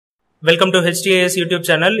Welcome to HTAS YouTube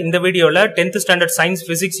channel. In the video, 10th standard science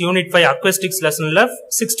physics unit 5 acoustics lesson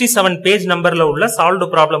 67 page number la solved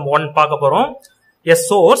problem 1 paaka porom. A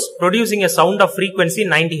source producing a sound of frequency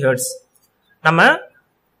 90 Hz. நம்ம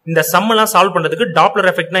இந்த sum எல்லாம் solve பண்றதுக்கு doppler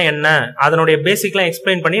effect னா என்ன அதனுடைய பேசிக்லாம்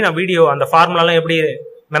explain பண்ணி நான் video அந்த ஃபார்முலா எல்லாம் எப்படி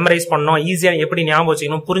மெமரைஸ் பண்ணனும் ஈஸியா எப்படி ஞாபகம்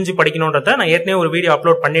வச்சுக்கணும் புரிஞ்சு படிக்கணும்ன்றத நான் ஏற்கனவே ஒரு வீடியோ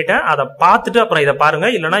அப்லோட் பண்ணிட்டேன். அத பார்த்துட்டு அப்புறம் இத பாருங்க.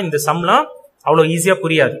 இல்லனா இந்த சம்லாம் அவ்வளவு ஈஸியா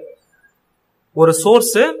புரியாது. ஒரு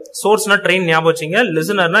சோர்ஸ்னா ட்ரெயின் ஞாபகம் வச்சீங்க.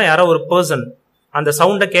 லிசனர்னா யாரோ ஒரு பர்சன் அந்த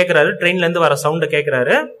சவுண்ட கேக்குறாரு, ட்ரெயின்ல இருந்து வர சவுண்ட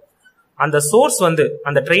கேக்குறாரு. அந்த சோர்ஸ்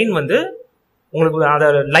அந்த ட்ரெயின் உங்களுக்கு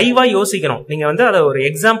அத லைவா யோசிக்கணும். நீங்க அத ஒரு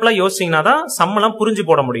எக்ஸாம்பிளா யோசிச்சீங்கன்னா தான் சம்மெல்லாம் புரிஞ்சு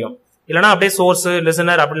போட முடியும். இல்லனா அப்படியே சோர்ஸ்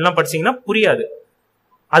லிசனர் அப்படிலாம் படிச்சீங்கன்னா புரியாது.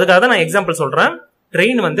 அதுக்காக தான் நான் எக்ஸாம்பிள் சொல்றேன்.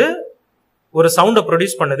 ட்ரெயின் ஒரு சவுண்ட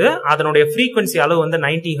ப்ரொடியூஸ் பண்ணுது. அதனுடைய ஃப்ரீக்வன்சி அளவு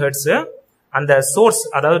 90 Hz. அந்த சோர்ஸ்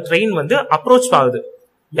அதாவது ட்ரெயின் அப்ரோச் ஆகுது.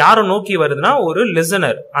 யாரை நோக்கி வருதுன்னா ஒரு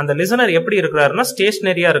லிசனர். அந்த லிசனர் எப்படி இருக்கிறாருன்னா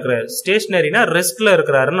ஸ்டேஷனரியா இருக்கிறாரு. ஸ்டேஷனரினா ரெஸ்ட்ல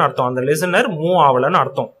இருக்கிறாருன்னு அர்த்தம். அந்த லிசனர் மூவ் ஆகலன்னு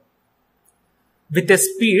அர்த்தம். வித்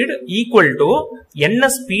ஸ்பீட் ஈக்குவல் டு என்ன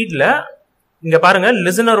ஸ்பீட்ல இங்க பாருங்க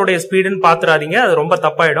லிசனருடைய ஸ்பீடுன்னு பாத்துறாதீங்க, அது ரொம்ப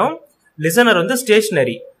தப்பாயிடும். Listener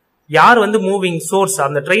stationary. யார் மூவிங் சோர்ஸ்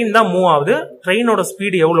அந்த ட்ரெயின் தான் மூவ் ஆகுது. ட்ரெயினோட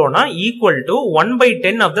speed எவ்வளவுனா equal to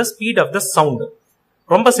 1/10 of the speed of the sound.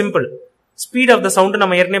 ரொம்ப simple. Speed of the sound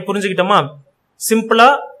நம்ம ஏற்கனவே புரிஞ்சுக்கிட்டோமா? சிம்பிளா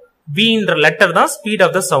V லெட்டர் தான் ஸ்பீட்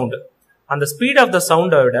ஆஃப் த சவுண்ட். அந்த ஸ்பீட் ஆஃப் த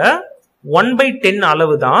சவுண்டை விட 1/10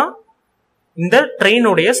 அளவு தான் இந்த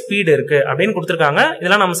ட்ரெயினுடைய ஸ்பீடு இருக்கு அப்படின்னு கொடுத்திருக்காங்க.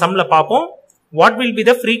 இதெல்லாம் நம்ம சம்ல பார்ப்போம். What will be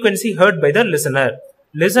the frequency hurt by the listener?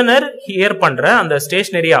 Listener here பண்ற அந்த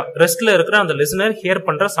ஸ்டேஷனரியா ரெஸ்ட்ல இருக்கிற அந்த லிசனர் ஹியர்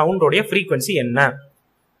பண்ற சவுண்டோடைய ஃப்ரீக்வன்சி என்ன?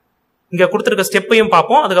 இங்க கொடுத்திருக்க ஸ்டெப்பையும்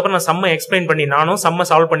பார்ப்போம். அதுக்கப்புறம் நான் சம்மை எக்ஸ்பிளைன் பண்ணி நானும் சம்மை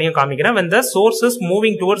சால்வ் பண்ணியும் காமிக்கிறேன். when the source is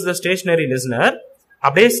moving towards the stationary listener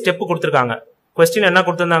அப்படியே ஸ்டெப் கொடுத்திருக்காங்க. கொஸ்டின் என்ன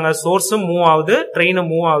கொடுத்திருந்தாங்க? சோர்ஸ் மூவ் ஆகுது, ட்ரெயின்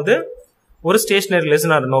மூவ் ஆகுது ஒரு ஸ்டேஷனரி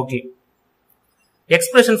லிசனர் நோக்கி.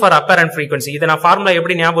 Expression for apparent frequency. இதை நான் ஃபார்முலா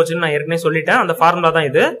எப்படி ஞாபகம் வச்சுன்னு நான் ஏற்கனவே சொல்லிட்டேன். அந்த ஃபார்முலா தான்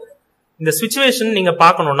இது. இந்த சிச்சுவேஷன் நீங்க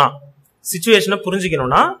பார்க்கணும்னா, சிச்சுவேஷனை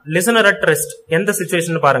புரிஞ்சுக்கணும்னா லிசனர் அட் ரெஸ்ட் எந்த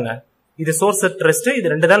சிச்சுவேஷன் பாருங்க. இது சோர்ஸ் அட் ரெஸ்ட்,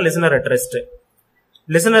 இது ரெண்டு தான் listener at rest.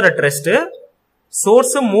 Listener at rest,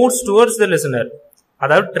 source moves towards the listener.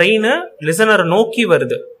 அதாவது ட்ரெயின் லிசனர் நோக்கி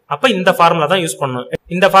வருது. அப்ப இந்த ஃபார்முலா தான் யூஸ் பண்ணணும்.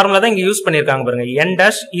 இந்த ஃபார்முலா தான் இங்க யூஸ் பண்ணிருக்காங்க பாருங்க. n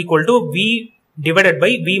dash equal to v divided by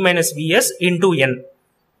v minus vs into n.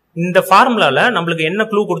 இந்த ஃபார்முலால நம்மளுக்கு என்ன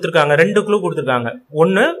க்ளூ கொடுத்திருக்காங்க? ரெண்டு க்ளூ கொடுத்திருக்காங்க.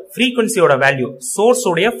 ஒன்னு ஃப்ரீக்வன்சியோட வேல்யூ. சோர்ஸ்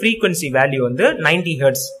உடைய ஃப்ரீக்வன்சி வேல்யூ 90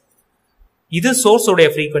 Hz. இது சோர்ஸ் உடைய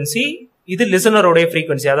ஃப்ரீக்வன்சி, இது லிசனருடைய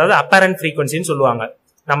ஃப்ரீக்வன்சி, அதாவது அப்பேரண்ட் ஃப்ரீக்வன்சின்னு சொல்லுவாங்க.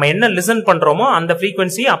 நம்ம என்ன லிசன் பண்றோமோ அந்த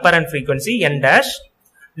frequency apparent frequency n dash.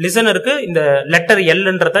 லிசனருக்கு இந்த லெட்டர்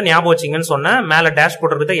எல்ன்றத ஞாபகம் வச்சிங்கன்னு சொன்ன, மேல டேஷ்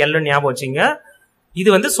போட்டிருக்கிறத எல் ஞாபகம் வச்சிங்க.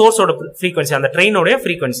 இது சோர்ஸோட ஃப்ரீக்வன்சி, அந்த ட்ரெயினோட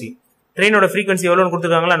ஃப்ரீக்வன்சி. ட்ரெயினோட ஃப்ரீக்வன்சி எவ்வளவுன்னு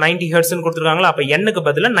கொடுத்துருக்காங்களா? 90 Hz கொடுத்துருக்காங்களா? அப்ப எண்ணுக்கு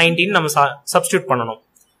பதிலா 19 நம்ம சப்ஸ்டியூட் பண்ணணும்.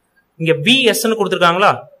 இங்க vs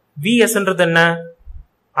கொடுத்துருக்காங்களா? vsன்றது என்ன?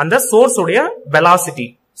 அந்த சோர்ஸ் உடைய வெலாசிட்டி.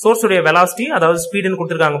 சோர்ஸ் உடைய வெலாசிட்டி அதாவது ஸ்பீடுன்னு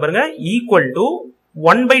கொடுத்துருக்காங்க பாருங்க. Equal to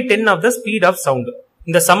 1/10 of the speed of sound.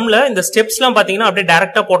 இந்த சம்ல இந்த ஸ்டெப்ஸ் எல்லாம் பாத்தீங்கன்னா அப்படியே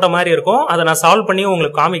டைரக்டா போட்ட மாதிரி இருக்கும். அதை நான் சால்வ் பண்ணி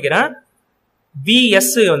உங்களுக்கு காமிக்கிறேன். vs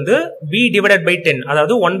v divided by 10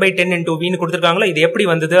 அதாவது 1/10 into v ன்னு கொடுத்திருக்காங்களா? இது எப்படி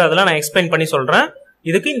வந்தது அதெல்லாம் நான் எக்ஸ்பிளைன் பண்ணி சொல்றேன்.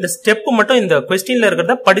 இதுக்கு இந்த ஸ்டெப் மட்டும் இந்த क्वेश्चनல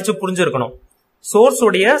இருக்கிறத படிச்சு புரிஞ்சிருக்கணும். சோர்ஸ்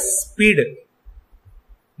உடைய speed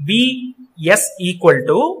vs equal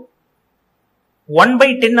to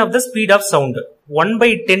 1/10 of the speed of sound.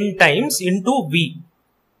 1/10 times into v.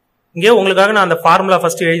 இங்க உங்களுக்காக நான் அந்த ஃபார்முலா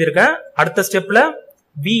ஃபர்ஸ்ட் எழுதியிருக்கேன். அடுத்த ஸ்டெப்ல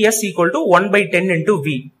vs equal to 1/10 into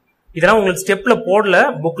v. இதெல்லாம் உங்களுக்கு ஸ்டெப்ல போடல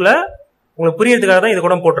புக்ல, உங்களுக்கு புரியறதுக்காக தான் இது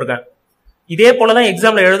கூட போட்டிருக்கேன். இதே போலதான்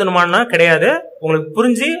எக்ஸாம்ல எழுதணுமான்னா கிடையாது. உங்களுக்கு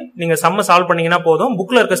புரிஞ்சு நீங்க சம்ம சால்வ் பண்ணீங்கன்னா போதும்.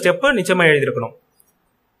 புக்ல இருக்க ஸ்டெப் நிச்சயமா எழுதிருக்கணும்.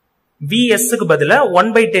 vsக்கு பதிலா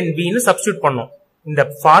 1/10 v ன்னு சப்ஸ்டியூட் பண்ணணும். இந்த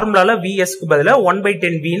ஃபார்முலால vsக்கு பதிலா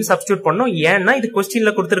 1/10 v ன்னு சப்ஸ்டியூட் பண்ணணும். ஏன்னா இது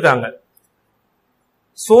क्वेश्चनல கொடுத்திருக்காங்க.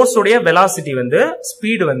 சோர்ஸ் உடைய வெலாசிட்டி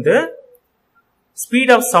ஸ்பீடு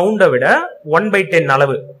ஸ்பீட் ஆஃப் சவுண்ட விட 1/10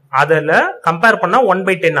 அளவு. அதுல கம்பேர் பண்ணா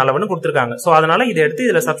 1/10 அளவுன்னு கொடுத்திருக்காங்க. சோ அதனால இதை எடுத்து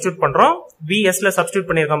இதுல சப்ஸ்டியூட் பண்றோம். vsல சப்ஸ்டியூட்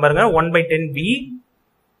பண்ணிருக்கோம் பாருங்க. 1/10 v.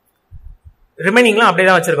 ரிமைனிங்லாம் அப்படியே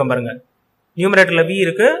தான் வச்சிருக்கோம் பாருங்க. நியூமரேட்டர்ல v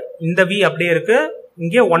இருக்கு, இந்த v அப்படியே இருக்கு,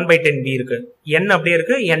 இங்க 1/10 v இருக்கு, n அப்படியே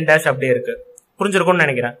இருக்கு, n dash அப்படியே இருக்கு. புரிஞ்சிருக்கும்னு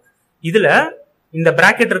நினைக்கிறேன். இதுல இந்த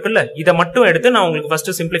பிராக்கெட் இருக்குல்ல, இதை மட்டும் எடுத்து நான் உங்களுக்கு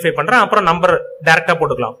ஃபர்ஸ்ட் சிம்பிளிஃபை பண்றேன். அப்புறம் நம்பர் டைரக்டா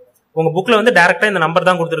போட்டுக்கலாம். உங்க புக்ல டைரக்டா இந்த நம்பர்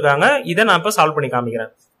தான் கொடுத்திருக்காங்க. இதை நான் இப்ப சால்வ் பண்ணி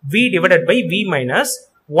காமிக்கிறேன். v divided by v minus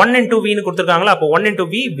 1 into v ன்னு கொடுத்திருக்காங்களா? அப்போ 1 into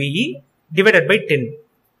v v divided by 10.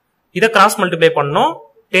 இதை கிராஸ் மல்டிப்ளை பண்ணோம்.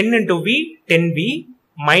 10 into v 10v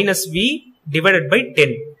minus v divided by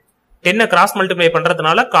 10. 10 cross multiply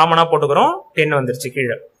பண்றதுனால காமனா போட்டுக்கிறோம். 10 வந்துருச்சு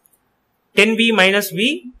கீழே. 10v minus v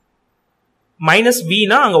minus v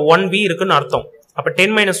னா அங்க 1v இருக்குன்னு அர்த்தம். அப்ப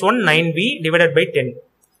 10 minus 1 9v divided by 10.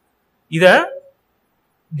 இத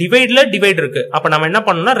டிவைட்ல டிவைட் இருக்கு. அப்ப நம்ம என்ன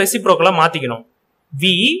பண்ணணும்னா ரெசிப்ரோக்கலா மாத்திக்கணும்.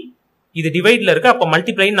 v இது டிவைட்ல இருக்கு. அப்ப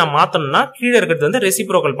மல்டிப்ளை நான் மாத்தணும்னா கீழே இருக்கிறது வந்து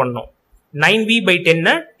ரெசிப்ரோக்கல் பண்ணணும். 9v by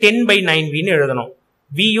 10 10 by 9v ன்னு எழுதணும்.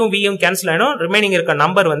 v யும் கேன்சல் ஆயிடும். ரிமைனிங் இருக்க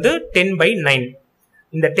நம்பர் வந்து 10 by 9.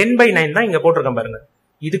 இந்த 10 by 9 தான் இங்க போட்டிருக்கேன் பாருங்க.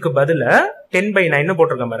 இதுக்கு பதிலா 10 by 9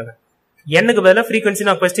 போட்டிருக்கேன் பாருங்க. என்னக்கு பதிலா frequency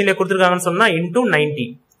நான் क्वेश्चनல கொடுத்திருக்காங்கன்னு சொன்னா into 90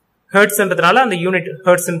 ஹெர்ட்ஸ்ன்றதுனால அந்த யூனிட்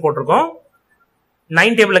ஹெர்ட்ஸ்னு போட்டிருக்கோம்.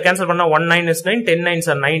 9 டேபிள்ல கேன்சல் பண்ணா 1 9 is 9 10 9s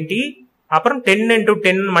are 90. அப்புறம் 10 into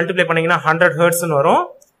 10 மல்டிப்ளை பண்ணீங்கன்னா 100 ஹெர்ட்ஸ்னு வரும்.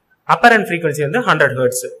 அப்பரண்ட் frequency வந்து 100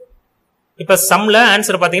 ஹெர்ட்ஸ். இப்ப சம்ல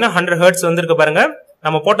ஆன்சர் பாத்தீங்கன்னா 100 ஹெர்ட்ஸ் வந்திருக்கு பாருங்க.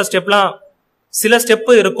 நம்ம போட்ட ஸ்டெப்லாம் சில ஸ்டெப்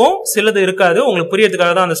இருக்கும், சிலது இருக்காது. உங்களுக்கு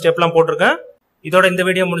புரியறதுக்காக தான் அந்த ஸ்டெப்லாம் போட்டிருக்கேன். இதோட இந்த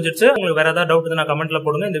வீடியோ முடிஞ்சிருச்சு. உங்களுக்கு வேற ஏதாவது டவுட் இருந்தா கமெண்ட்ல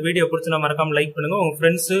போடுங்க. இந்த வீடியோ பிடிச்சா மறக்காம லைக் பண்ணுங்க. உங்க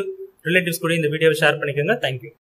ஃப்ரெண்ட்ஸ் ரிலேட்டிவ்ஸ் கூட இந்த வீடியோவை ஷேர் பண்ணிக்கோங்க. தேங்க்யூ.